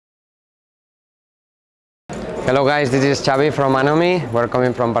Hello guys, this is Xavi from Anomy. We're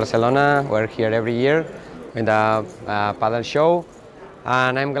coming from Barcelona. We're here every year with a paddle show,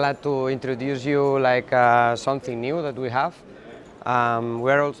 and I'm glad to introduce you something new that we have.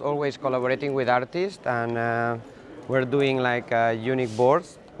 We're also always collaborating with artists, and we're doing unique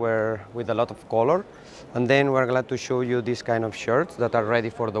boards with a lot of color. And then we're glad to show you these kind of shirts that are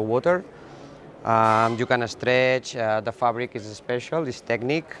ready for the water. You can stretch, the fabric is special, it's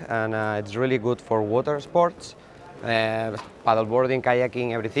technique, and it's really good for water sports, paddleboarding,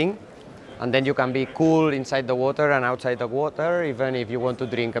 kayaking, everything. And then you can be cool inside the water and outside the water, even if you want to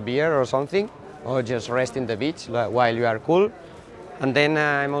drink a beer or something, or just rest in the beach while you are cool. And then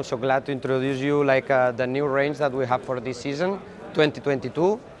I'm also glad to introduce you the new range that we have for this season,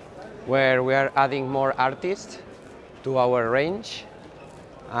 2022, where we are adding more artists to our range.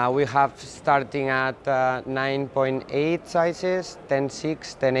 We have starting at 9.8 sizes,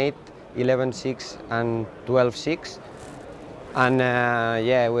 10.6, 10.8, 11.6 and 12.6. And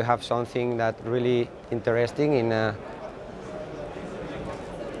yeah, we have something that really interesting in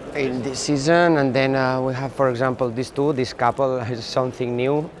this season. And then we have, for example, this couple is something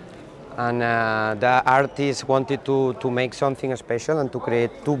new. And the artist wanted to make something special and to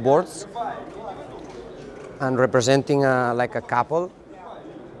create two boards and representing like a couple.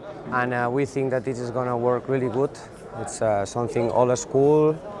 And we think that this is going to work really good. It's something old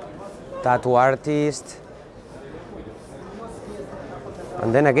school, tattoo artist.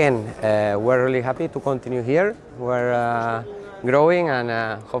 And then again, we're really happy to continue here. We're growing,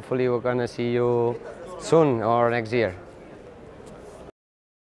 and hopefully we're going to see you soon or next year.